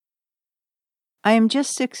I am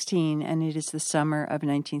just 16, and it is the summer of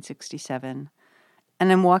 1967,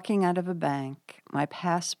 and I'm walking out of a bank, my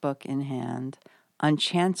passbook in hand, on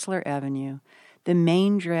Chancellor Avenue, the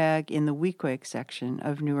main drag in the Weequahic section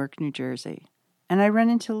of Newark, New Jersey, and I run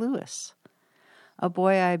into Louis, a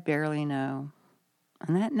boy I barely know.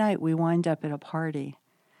 And that night we wind up at a party,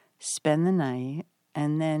 spend the night,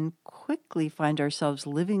 and then quickly find ourselves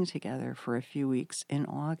living together for a few weeks in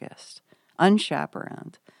August,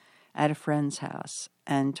 unchaperoned, at a friend's house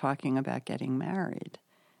and talking about getting married.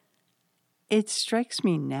 It strikes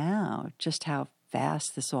me now just how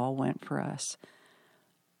fast this all went for us.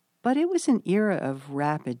 But it was an era of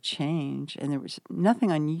rapid change, and there was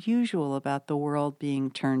nothing unusual about the world being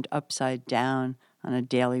turned upside down on a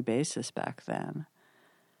daily basis back then.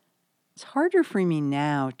 It's harder for me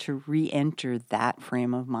now to re-enter that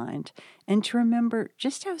frame of mind and to remember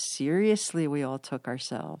just how seriously we all took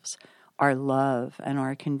ourselves, our love and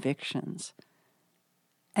our convictions,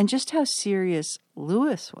 and just how serious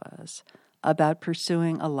Louis was about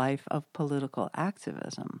pursuing a life of political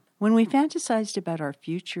activism. When we fantasized about our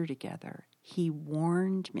future together, he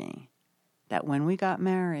warned me that when we got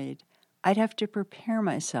married, I'd have to prepare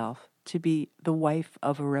myself to be the wife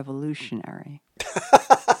of a revolutionary.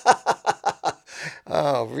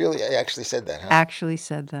 Oh, really? I actually said that, huh? Actually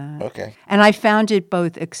said that. Okay. And I found it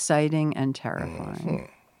both exciting and terrifying. Mm-hmm.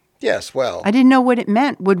 Yes, well. I didn't know what it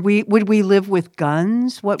meant. Would we live with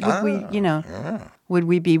guns? What would we, would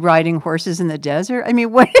we be riding horses in the desert? I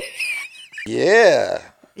mean, what? Yeah.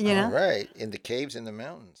 All right. In the caves in the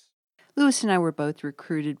mountains. Louis and I were both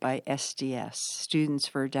recruited by SDS, Students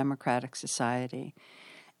for a Democratic Society.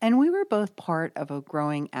 And we were both part of a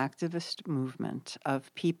growing activist movement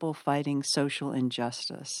of people fighting social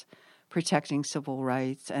injustice, protecting civil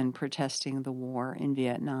rights, and protesting the war in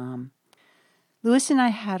Vietnam. Louis and I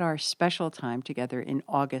had our special time together in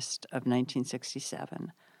August of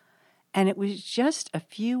 1967. And it was just a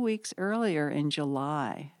few weeks earlier in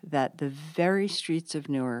July that the very streets of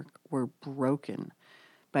Newark were broken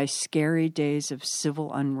by scary days of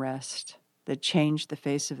civil unrest that changed the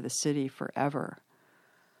face of the city forever.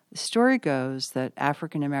 The story goes that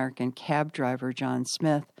African-American cab driver John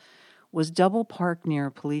Smith was double parked near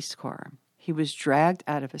a police car. He was dragged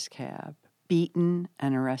out of his cab, beaten,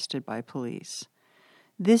 and arrested by police.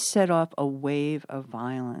 This set off a wave of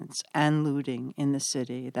violence and looting in the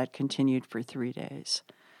city that continued for 3 days.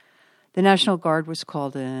 The National Guard was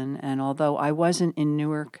called in, and although I wasn't in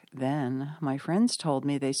Newark then, my friends told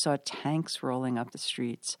me they saw tanks rolling up the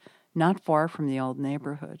streets, not far from the old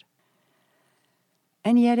neighborhood.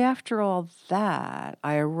 And yet, after all that,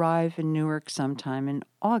 I arrive in Newark sometime in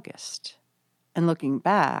August. And looking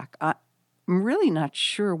back, I'm really not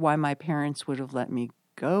sure why my parents would have let me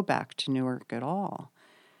go back to Newark at all.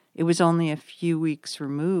 It was only a few weeks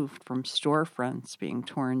removed from storefronts being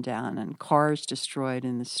torn down and cars destroyed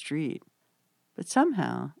in the street. But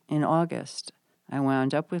somehow, in August, I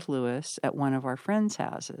wound up with Louis at one of our friends'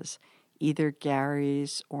 houses, either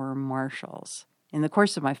Gary's or Marshall's. In the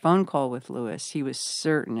course of my phone call with Louis, he was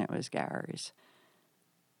certain it was Gary's.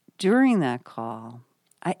 During that call,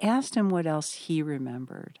 I asked him what else he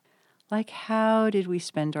remembered. Like, how did we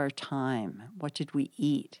spend our time? What did we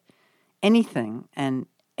eat? Anything and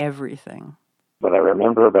everything. What I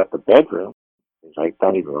remember about the bedroom is I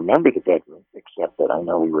don't even remember the bedroom, except that I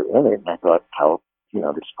know we were in it, and I thought, how, this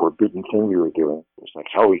forbidden thing we were doing. It was like,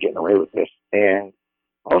 how are we getting away with this? And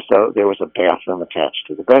also, there was a bathroom attached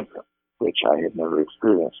to the bedroom, which I had never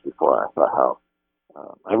experienced before. I thought how,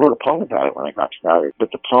 I wrote a poem about it when I got started,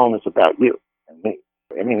 but the poem is about you and me.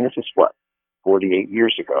 I mean, this is 48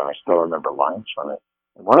 years ago, and I still remember lines from it.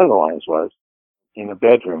 And one of the lines was, in a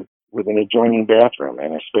bedroom with an adjoining bathroom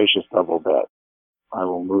and a spacious double bed, I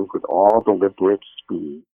will move with all deliberate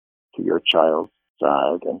speed to your child's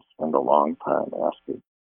side and spend a long time asking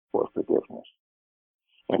for forgiveness.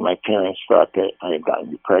 And my parents thought that I had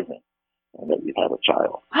gotten you pregnant and that you'd have a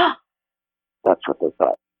child. That's what they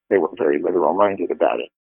thought. They were very literal-minded about it.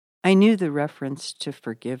 I knew the reference to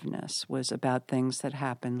forgiveness was about things that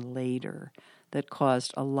happened later that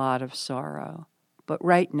caused a lot of sorrow. But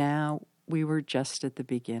right now, we were just at the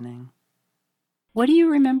beginning. What do you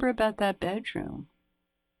remember about that bedroom?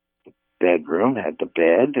 The bedroom had the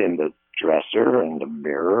bed and the dresser and the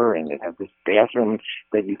mirror, and it had this bathroom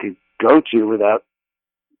that you could go to without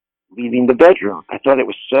leaving the bedroom. I thought it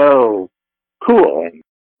was so cool and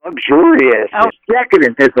luxurious. Oh.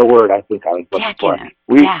 Decadent is the word I think I was looking for.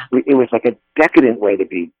 It was like a decadent way to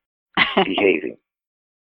be behaving.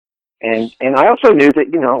 And I also knew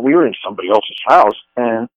that, we were in somebody else's house,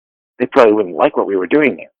 and they probably wouldn't like what we were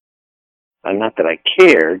doing there. And not that I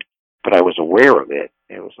cared, but I was aware of it,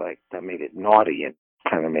 it was like, that made it naughty and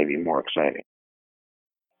kind of maybe more exciting.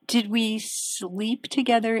 Did we sleep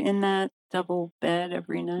together in that double bed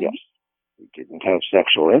every night? Yes. We didn't have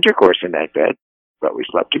sexual intercourse in that bed, but we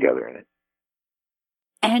slept together in it.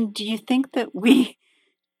 And do you think that we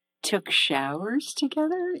took showers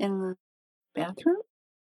together in the bathroom?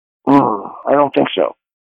 I don't think so.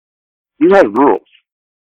 You had rules.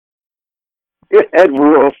 You had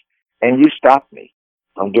rules, and you stopped me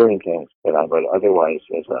from doing things that I would otherwise,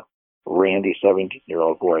 as a randy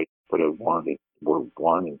 17-year-old boy, would have wanted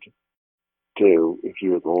to do. If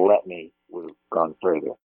you had let me, would have gone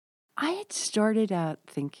further. I had started out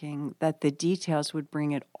thinking that the details would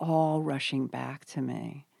bring it all rushing back to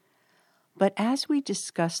me. But as we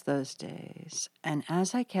discussed those days, and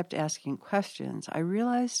as I kept asking questions, I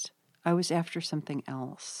realized I was after something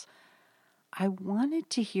else. I wanted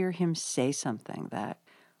to hear him say something that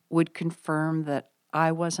would confirm that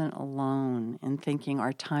I wasn't alone in thinking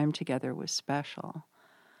our time together was special,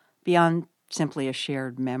 beyond simply a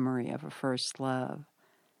shared memory of a first love.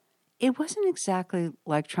 It wasn't exactly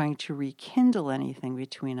like trying to rekindle anything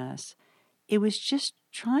between us. It was just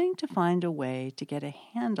trying to find a way to get a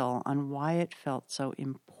handle on why it felt so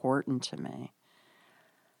important to me.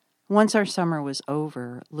 Once our summer was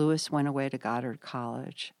over, Louis went away to Goddard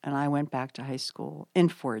College, and I went back to high school in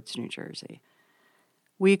Fords, New Jersey.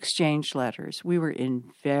 We exchanged letters. We were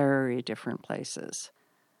in very different places.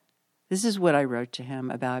 This is what I wrote to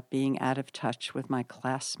him about being out of touch with my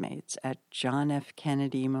classmates at John F.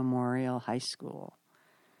 Kennedy Memorial High School.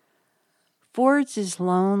 Fords is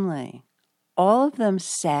lonely. All of them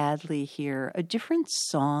sadly hear a different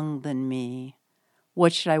song than me.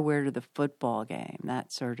 What should I wear to the football game?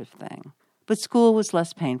 That sort of thing. But school was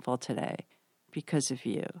less painful today because of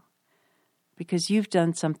you. Because you've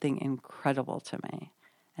done something incredible to me,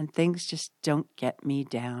 and things just don't get me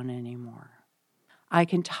down anymore. I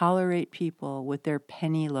can tolerate people with their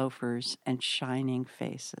penny loafers and shining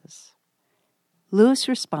faces. Louis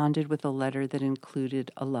responded with a letter that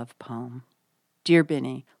included a love poem. Dear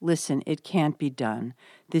Binny, listen, it can't be done.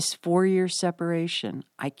 This 4-year separation,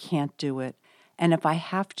 I can't do it. And if I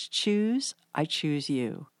have to choose, I choose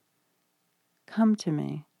you. Come to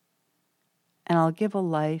me, and I'll give a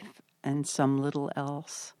life and some little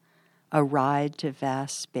else, a ride to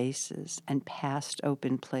vast spaces and past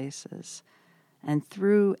open places, and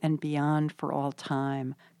through and beyond for all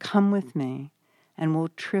time. Come with me, and we'll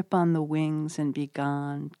trip on the wings and be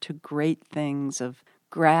gone to great things of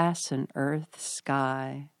grass and earth,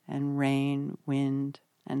 sky, and rain, wind,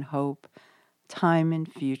 and hope, time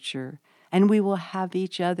and future, and we will have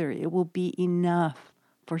each other. It will be enough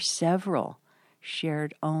for several,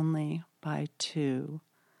 shared only by two.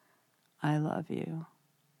 I love you.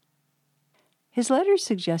 His letter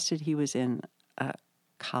suggested he was in a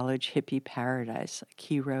college hippie paradise. Like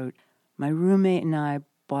he wrote, my roommate and I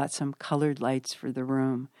bought some colored lights for the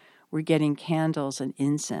room. We're getting candles and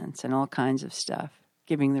incense and all kinds of stuff,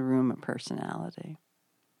 giving the room a personality.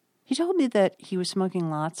 He told me that he was smoking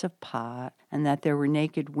lots of pot and that there were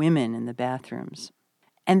naked women in the bathrooms.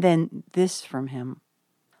 And then this from him.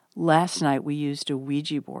 Last night we used a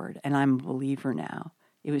Ouija board, and I'm a believer now.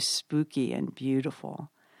 It was spooky and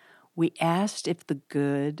beautiful. We asked if the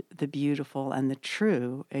good, the beautiful, and the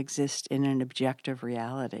true exist in an objective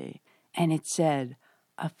reality. And it said,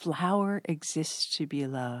 a flower exists to be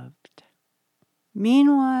loved.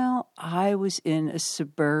 Meanwhile, I was in a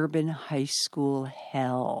suburban high school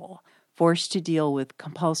hell, forced to deal with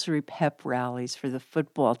compulsory pep rallies for the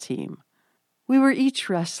football team. We were each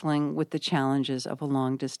wrestling with the challenges of a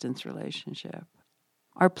long-distance relationship.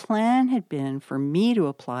 Our plan had been for me to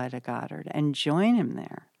apply to Goddard and join him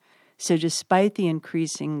there. So despite the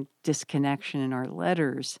increasing disconnection in our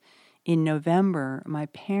letters, in November, my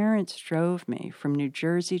parents drove me from New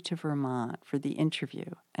Jersey to Vermont for the interview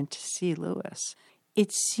and to see Louis.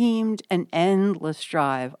 It seemed an endless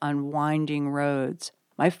drive on winding roads,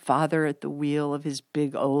 my father at the wheel of his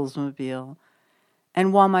big Oldsmobile.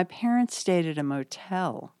 And while my parents stayed at a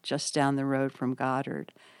motel just down the road from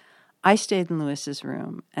Goddard, I stayed in Louis's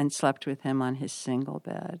room and slept with him on his single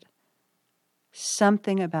bed.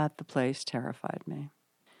 Something about the place terrified me.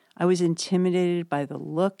 I was intimidated by the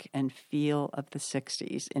look and feel of the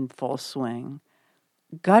 60s in full swing.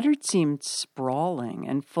 Goddard seemed sprawling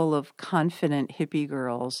and full of confident hippie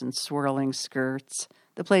girls and swirling skirts.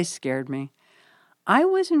 The place scared me. I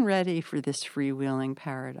wasn't ready for this freewheeling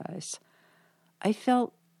paradise. I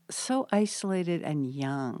felt so isolated and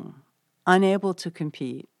young, unable to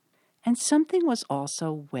compete. And something was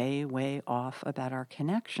also way, way off about our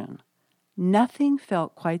connection. Nothing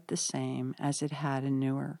felt quite the same as it had in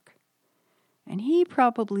Newark. and he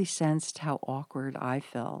probably sensed how awkward I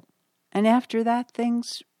felt. And after that,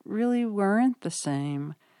 things really weren't the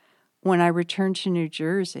same. When I returned to New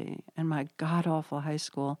Jersey and my god-awful high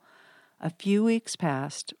school, a few weeks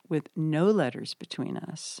passed with no letters between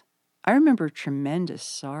us. I remember tremendous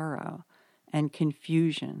sorrow and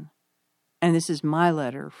confusion. And this is my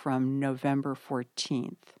letter from November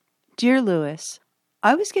 14th. Dear Louis,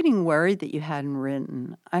 I was getting worried that you hadn't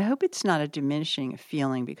written. I hope it's not a diminishing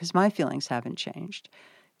feeling because my feelings haven't changed,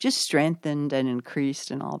 just strengthened and increased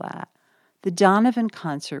and all that. The Donovan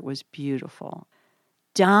concert was beautiful.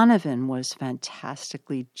 Donovan was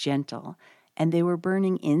fantastically gentle, and they were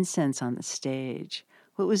burning incense on the stage.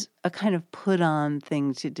 It was a kind of put-on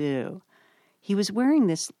thing to do. He was wearing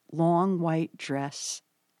this long white dress,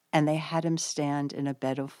 and they had him stand in a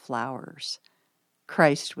bed of flowers.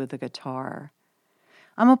 Christ with a guitar.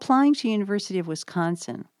 I'm applying to University of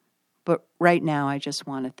Wisconsin, but right now I just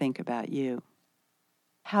want to think about you.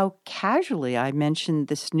 How casually I mentioned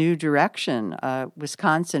this new direction,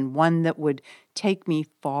 Wisconsin, one that would take me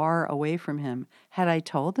far away from him. Had I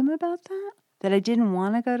told him about that? That I didn't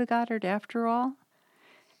want to go to Goddard after all?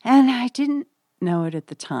 And I didn't know it at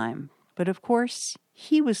the time. But of course,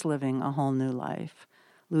 he was living a whole new life,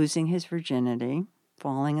 losing his virginity,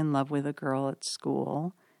 falling in love with a girl at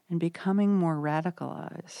school, and becoming more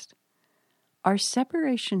radicalized. Our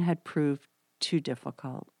separation had proved too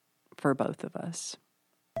difficult for both of us.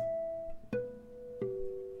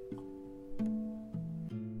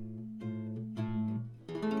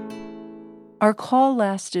 Our call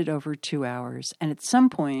lasted over 2 hours, and at some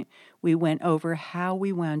point we went over how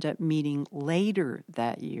we wound up meeting later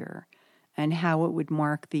that year and how it would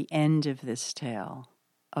mark the end of this tale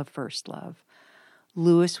of first love.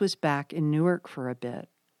 Louis was back in Newark for a bit,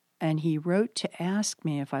 and he wrote to ask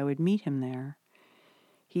me if I would meet him there.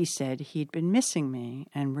 He said he'd been missing me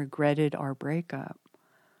and regretted our breakup.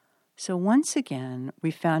 So once again,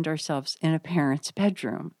 we found ourselves in a parent's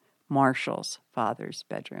bedroom, Marshall's father's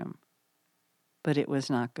bedroom. But it was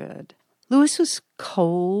not good. Louis was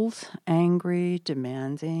cold, angry,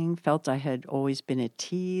 demanding, felt I had always been at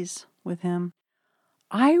tease with him.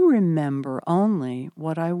 I remember only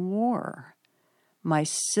what I wore, my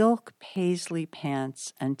silk paisley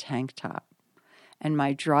pants and tank top, and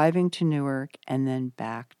my driving to Newark and then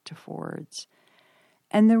back to Ford's.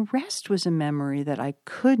 And the rest was a memory that I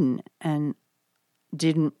couldn't and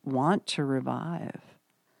didn't want to revive.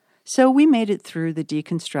 So we made it through the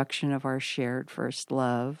deconstruction of our shared first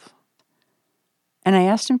love, and I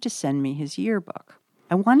asked him to send me his yearbook.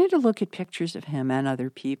 I wanted to look at pictures of him and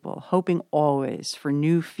other people, hoping always for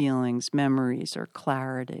new feelings, memories, or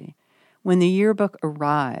clarity. When the yearbook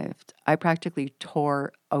arrived, I practically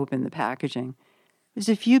tore open the packaging. There's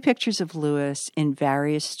a few pictures of Louis in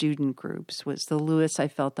various student groups. Was the Louis I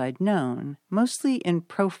felt I'd known, mostly in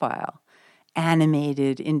profile,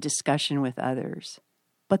 animated in discussion with others.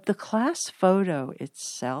 But the class photo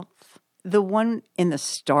itself, the one in the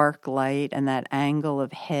stark light and that angle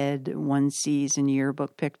of head one sees in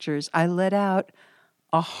yearbook pictures, I let out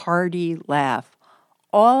a hearty laugh.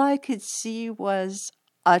 All I could see was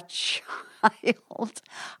a child.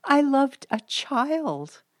 I loved a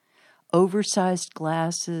child. Oversized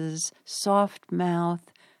glasses, soft mouth,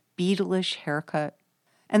 Beatleish haircut.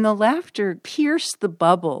 And the laughter pierced the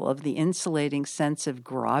bubble of the insulating sense of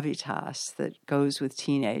gravitas that goes with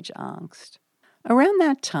teenage angst. Around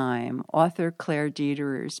that time, author Claire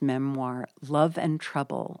Dederer's memoir, Love and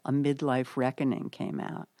Trouble, A Midlife Reckoning, came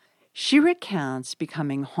out. She recounts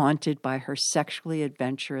becoming haunted by her sexually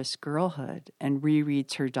adventurous girlhood and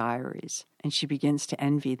rereads her diaries, and she begins to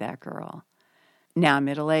envy that girl. Now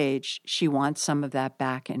middle-aged, she wants some of that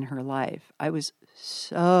back in her life. I was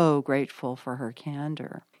so grateful for her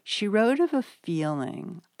candor. She wrote of a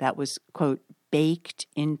feeling that was, quote, baked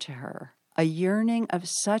into her, a yearning of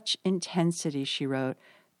such intensity, she wrote,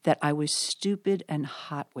 that I was stupid and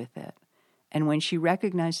hot with it. And when she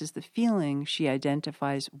recognizes the feeling, she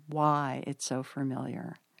identifies why it's so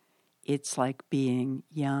familiar. It's like being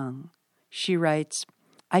young. She writes,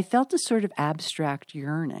 I felt a sort of abstract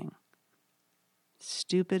yearning.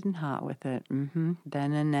 Stupid and hot with it, then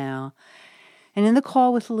and now. And in the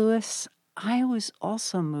call with Louis, I was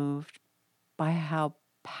also moved by how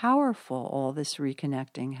powerful all this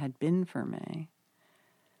reconnecting had been for me.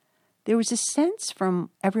 There was a sense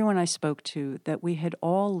from everyone I spoke to that we had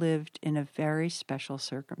all lived in a very special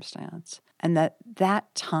circumstance and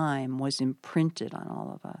that time was imprinted on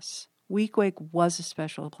all of us. Weequahic was a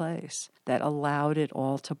special place that allowed it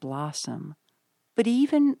all to blossom. But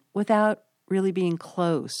even without really being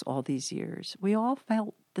close all these years, we all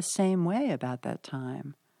felt the same way about that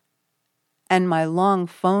time. And my long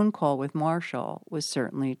phone call with Marshall was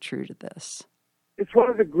certainly true to this. It's one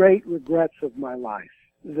of the great regrets of my life.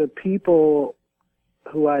 The people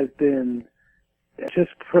who I've been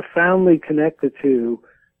just profoundly connected to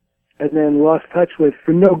and then lost touch with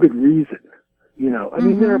for no good reason. I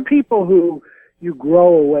mean, there are people who you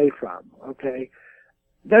grow away from, okay?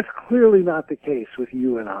 That's clearly not the case with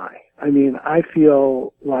you and I. I mean, I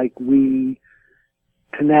feel like we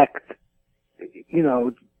connect,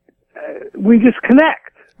 we just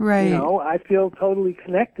connect. Right. I feel totally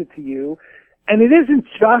connected to you. And it isn't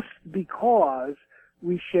just because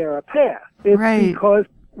we share a path. It's because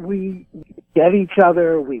we get each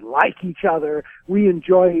other, we like each other, we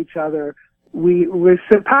enjoy each other, we're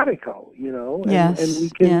simpatico, Yes.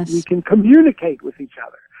 And we can communicate with each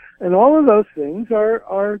other. And all of those things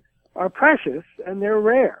are precious and they're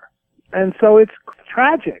rare. And so it's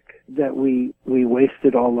tragic that we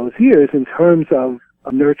wasted all those years in terms of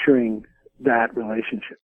nurturing that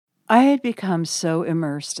relationship. I had become so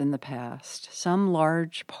immersed in the past, some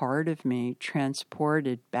large part of me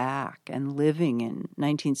transported back and living in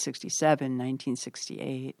 1967,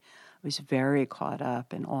 1968. I was very caught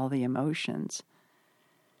up in all the emotions.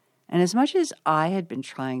 And as much as I had been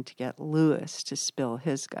trying to get Louis to spill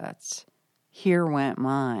his guts, here went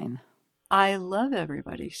mine. I love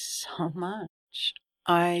everybody so much.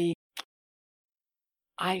 I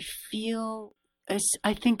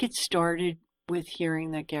think it started with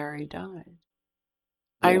hearing that Gary died.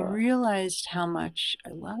 Yeah. I realized how much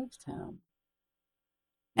I loved him.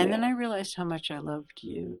 And then I realized how much I loved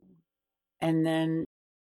you. And then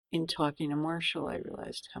in talking to Marshall, I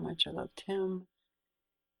realized how much I loved him.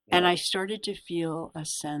 Yeah. And I started to feel a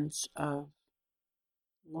sense of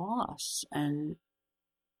loss and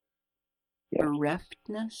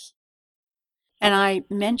bereftness. And I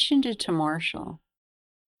mentioned it to Marshall,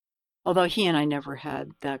 although he and I never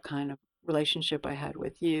had that kind of relationship I had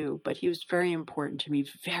with you, but he was very important to me.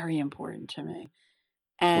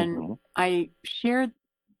 And I shared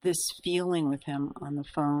this feeling with him on the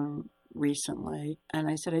phone recently, and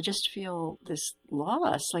I said, I just feel this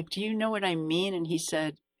loss. Like, do you know what I mean? And he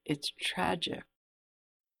said, it's tragic.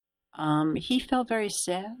 He felt very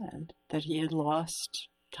sad that he had lost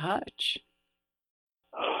touch.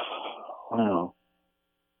 Wow.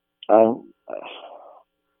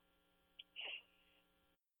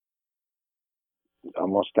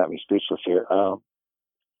 Almost got me speechless here.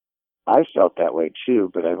 I felt that way too,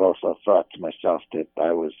 but I've also thought to myself that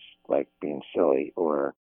I was like being silly,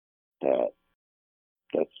 or that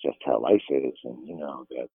that's just how life is, and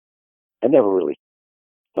that I never really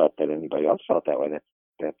thought that anybody else felt that way.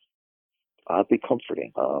 That's oddly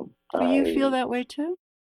comforting. Do you feel that way too?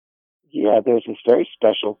 Yeah, there's this very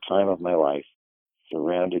special time of my life,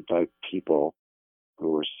 surrounded by people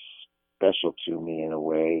who were special to me in a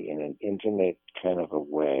way, in an intimate kind of a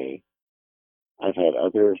way. I've had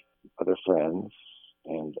other friends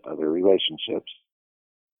and other relationships,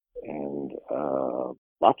 and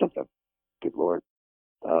lots of them, good Lord.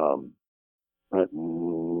 But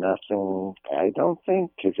nothing, I don't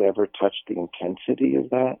think, has ever touched the intensity of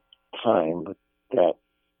that time, that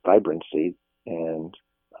vibrancy, and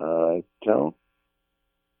I don't,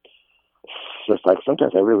 it's just like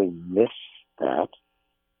sometimes I really miss that,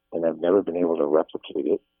 and I've never been able to replicate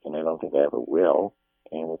it, and I don't think I ever will.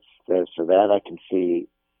 And it's so that I can see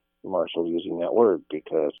Marshall using that word,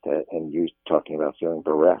 because that, and you talking about feeling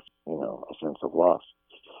bereft, a sense of loss.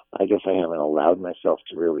 I guess I haven't allowed myself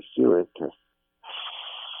to really feel it, because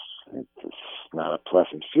it's not a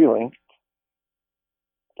pleasant feeling.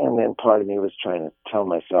 And then part of me was trying to tell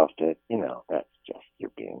myself that, that's just,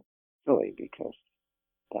 you're being silly, because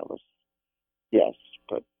that was, yes,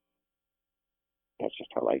 but that's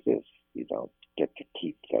just how life is. You don't get to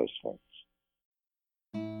keep those things.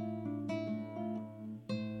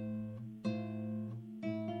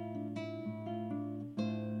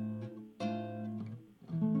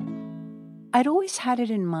 I'd always had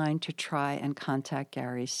it in mind to try and contact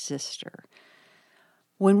Gary's sister.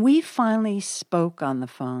 When we finally spoke on the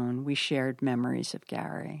phone, we shared memories of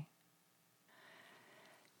Gary.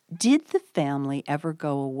 Did the family ever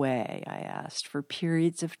go away, I asked, for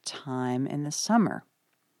periods of time in the summer?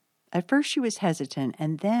 At first she was hesitant,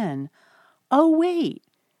 and then, oh, wait,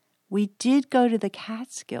 we did go to the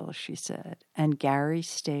Catskills, she said, and Gary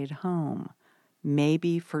stayed home,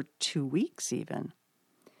 maybe for 2 weeks even.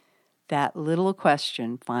 That little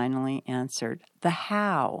question finally answered the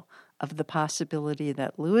how of the possibility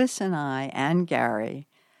that Louis and I and Gary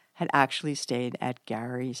had actually stayed at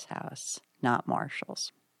Gary's house, not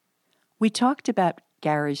Marshall's. We talked about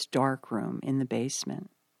Gary's dark room in the basement.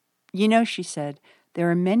 She said, There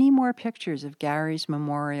are many more pictures of Gary's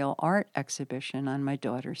memorial art exhibition on my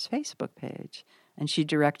daughter's Facebook page, and she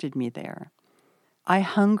directed me there. I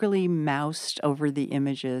hungrily moused over the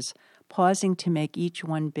images, pausing to make each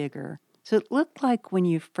one bigger, so it looked like when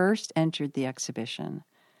you first entered the exhibition.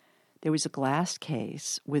 There was a glass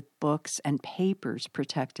case with books and papers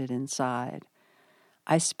protected inside.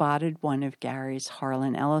 I spotted one of Gary's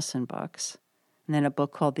Harlan Ellison books, and then a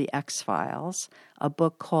book called The X-Files, a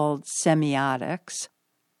book called Semiotics.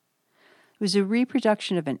 It was a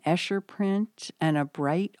reproduction of an Escher print and a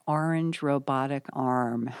bright orange robotic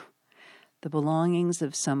arm, the belongings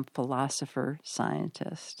of some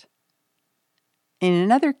philosopher-scientist. In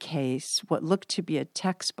another case, what looked to be a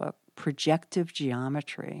textbook, Projective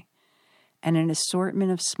Geometry, and an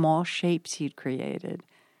assortment of small shapes he'd created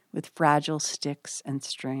with fragile sticks and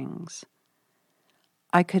strings.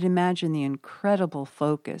 I could imagine the incredible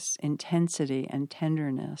focus, intensity, and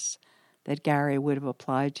tenderness that Gary would have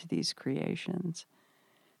applied to these creations.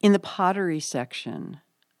 In the pottery section,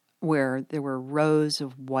 where there were rows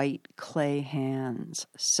of white clay hands,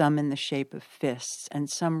 some in the shape of fists and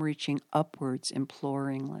some reaching upwards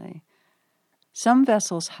imploringly. Some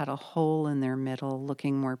vessels had a hole in their middle,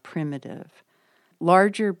 looking more primitive.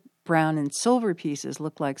 Larger brown and silver pieces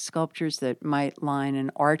looked like sculptures that might line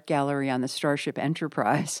an art gallery on the Starship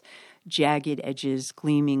Enterprise, jagged edges,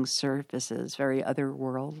 gleaming surfaces, very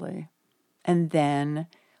otherworldly. And then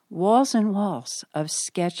walls and walls of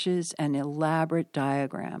sketches and elaborate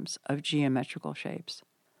diagrams of geometrical shapes.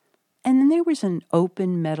 And then there was an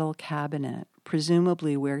open metal cabinet,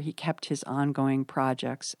 presumably where he kept his ongoing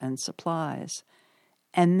projects and supplies.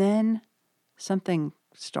 And then something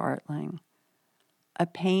startling. A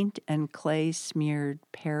paint and clay smeared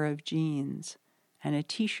pair of jeans and a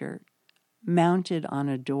t-shirt mounted on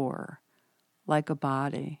a door like a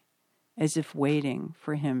body, as if waiting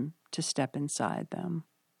for him to step inside them.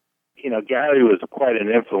 You know, Gary was quite an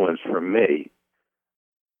influence for me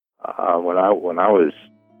when I was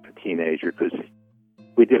a teenager, because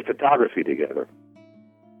we did photography together,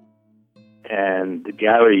 and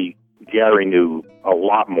Gary knew a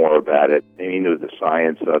lot more about it. And he knew the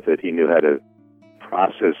science of it. He knew how to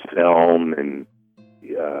process film and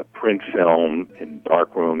print film in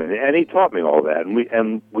darkroom, and he taught me all that,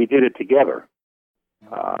 and we did it together.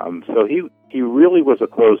 So he really was a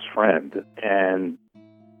close friend, and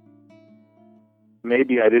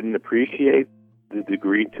maybe I didn't appreciate the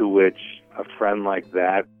degree to which a friend like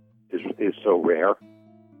that is so rare.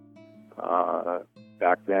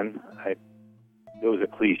 Back then, it was a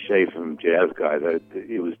cliche from jazz guys that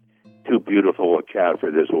it was too beautiful a cat for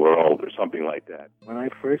this world, or something like that. When I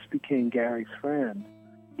first became Gary's friend,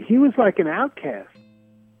 he was like an outcast,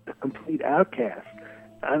 a complete outcast.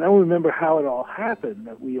 I don't remember how it all happened,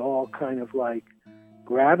 that we all kind of like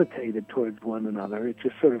gravitated towards one another. It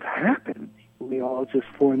just sort of happened. We all just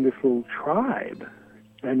formed this little tribe.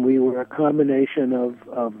 And we were a combination of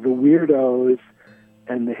the weirdos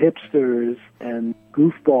and the hipsters and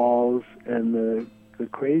goofballs and the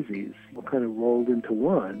crazies. We kind of rolled into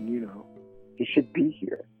one, you know. He should be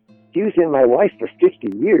here. He was in my life for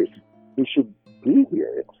 50 years. He should be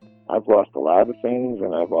here. I've lost a lot of things,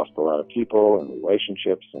 and I've lost a lot of people and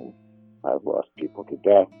relationships, and I've lost people to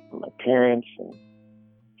death, and my parents and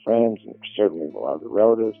friends, and certainly a lot of the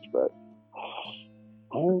relatives, but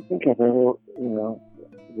I don't think I've ever,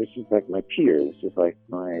 this is like my peer, this is like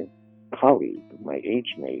my colleague, my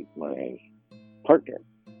age mate, my partner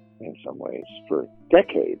in some ways, for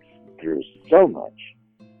decades, through so much,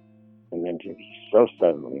 and then to be so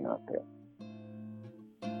suddenly not there.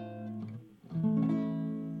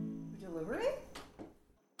 Delivery?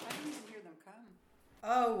 I didn't even hear them come.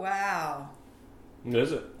 Oh, wow.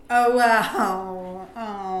 Is it? Oh, wow.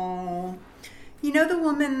 Oh. You know the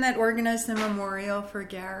woman that organized the memorial for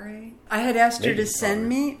Gary? I had asked her to send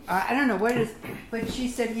me, I don't know what it is, but she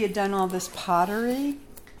said he had done all this pottery.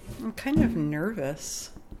 I'm kind of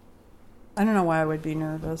nervous. I don't know why I would be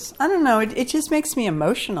nervous. I don't know. It just makes me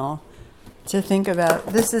emotional to think about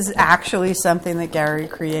this is actually something that Gary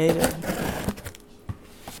created.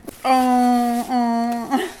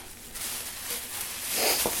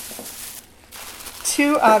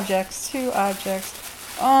 Two objects.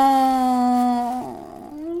 Oh,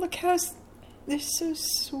 look how they're so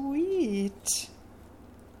sweet.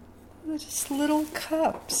 They're just little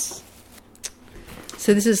cups.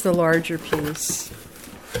 So this is the larger piece.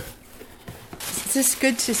 It's just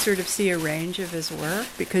good to sort of see a range of his work,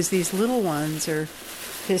 because these little ones are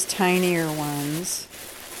his tinier ones.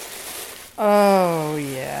 Oh,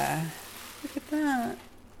 yeah. Look at that.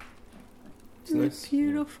 It's nice.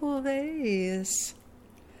 Beautiful vase.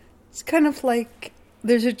 It's kind of like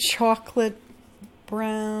there's a chocolate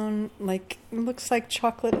brown, like, it looks like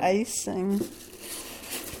chocolate icing.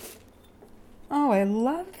 Oh, I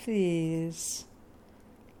love these.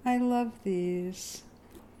 I love these.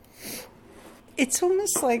 It's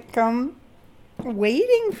almost like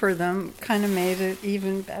waiting for them kind of made it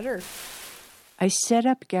even better. I set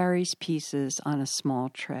up Gary's pieces on a small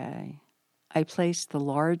tray. I placed the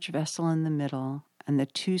large vessel in the middle and the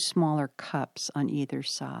two smaller cups on either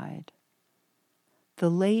side. The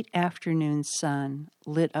late afternoon sun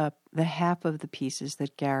lit up the half of the pieces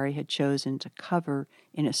that Gary had chosen to cover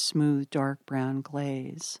in a smooth dark brown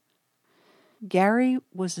glaze. Gary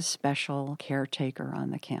was a special caretaker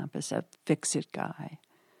on the campus, a fix-it guy,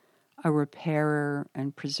 a repairer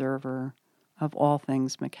and preserver of all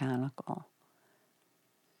things mechanical.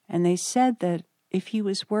 And they said that if he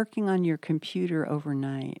was working on your computer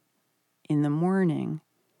overnight, in the morning,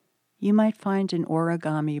 you might find an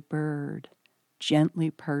origami bird gently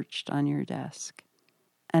perched on your desk.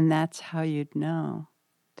 And that's how you'd know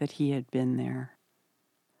that he had been there.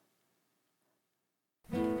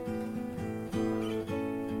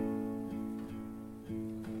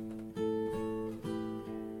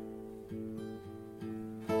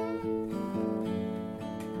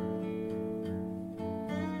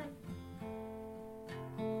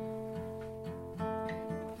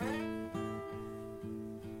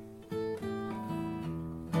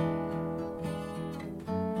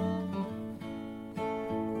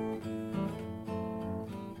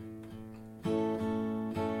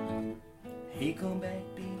 Hey, come back,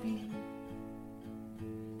 baby.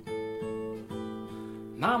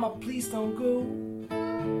 Mama, please don't go.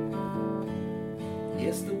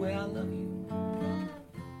 Yes, the way I love you,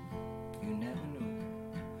 you never know.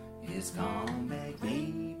 It's come back,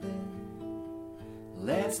 baby.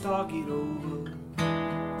 Let's talk it over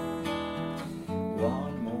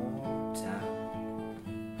one more time.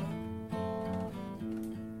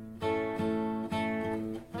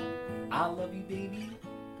 I love you, baby.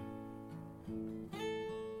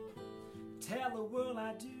 Tell the world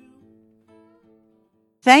I do.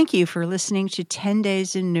 Thank you for listening to 10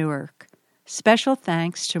 Days in Newark. Special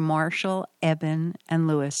thanks to Marshall, Eben, and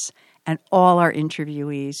Lewis, and all our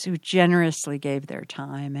interviewees who generously gave their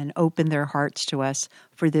time and opened their hearts to us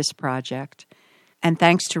for this project. And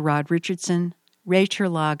thanks to Rod Richardson, Ray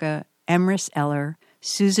Terlaga, Emrys Eller,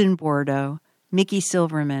 Susan Bordeaux, Mickey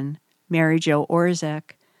Silverman, Mary Jo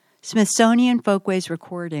Orzek, Smithsonian Folkways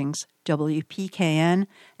Recordings, WPKN,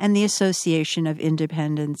 and the Association of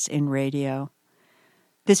Independents in Radio.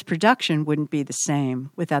 This production wouldn't be the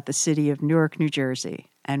same without the city of Newark, New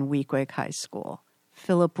Jersey, and Weequahic High School,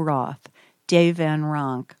 Philip Roth, Dave Van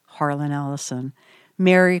Ronk, Harlan Ellison,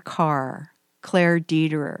 Mary Carr, Claire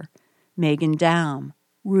Dederer, Megan Daum,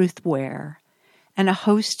 Ruth Ware, and a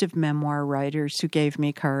host of memoir writers who gave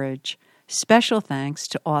me courage. Special thanks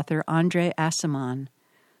to author Andre Aciman,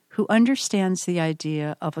 who understands the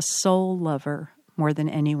idea of a soul lover more than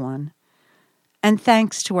anyone. And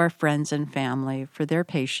thanks to our friends and family for their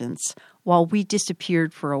patience while we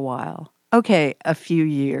disappeared for a while. Okay, a few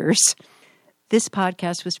years. This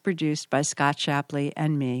podcast was produced by Scott Shapley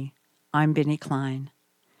and me. I'm Binny Klein.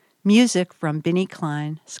 Music from Binny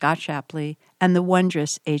Klein, Scott Shapley, and the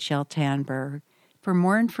wondrous H.L. Tanberg. For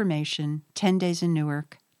more information,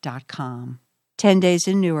 10daysinnewark.com. 10 Days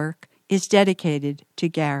in Newark is dedicated to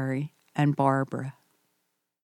Gary and Barbara.